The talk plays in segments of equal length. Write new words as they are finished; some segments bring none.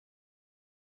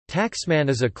Taxman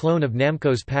is a clone of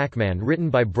Namco's Pac-Man written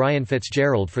by Brian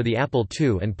Fitzgerald for the Apple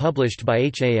II and published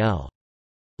by HAL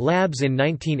Labs in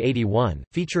 1981,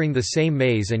 featuring the same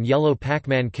maze and yellow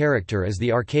Pac-Man character as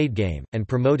the arcade game, and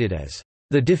promoted as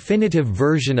the definitive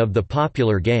version of the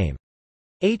popular game.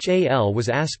 HAL was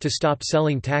asked to stop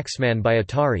selling Taxman by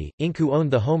Atari, Inc., who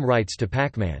owned the home rights to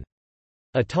Pac-Man.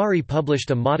 Atari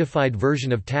published a modified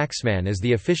version of Taxman as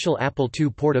the official Apple II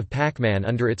port of Pac-Man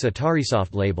under its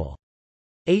AtariSoft label.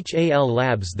 HAL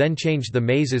Labs then changed the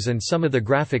mazes and some of the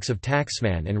graphics of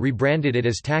Taxman and rebranded it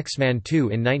as Taxman 2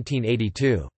 in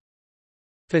 1982.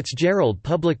 Fitzgerald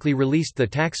publicly released the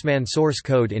Taxman source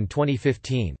code in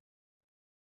 2015.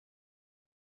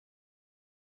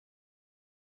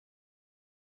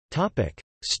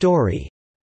 Story.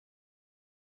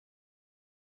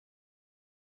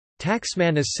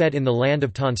 Taxman is set in the land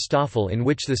of Tonstoffel, in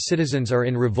which the citizens are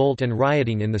in revolt and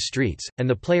rioting in the streets, and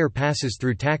the player passes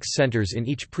through tax centers in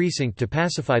each precinct to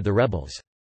pacify the rebels.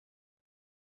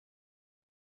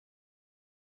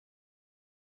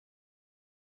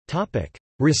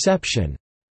 Reception.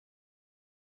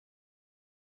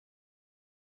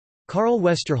 Carl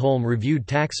Westerholm reviewed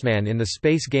Taxman in the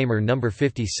Space Gamer No.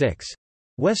 56.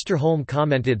 Westerholm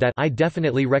commented that I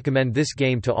definitely recommend this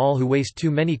game to all who waste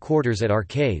too many quarters at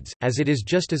arcades, as it is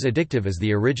just as addictive as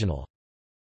the original.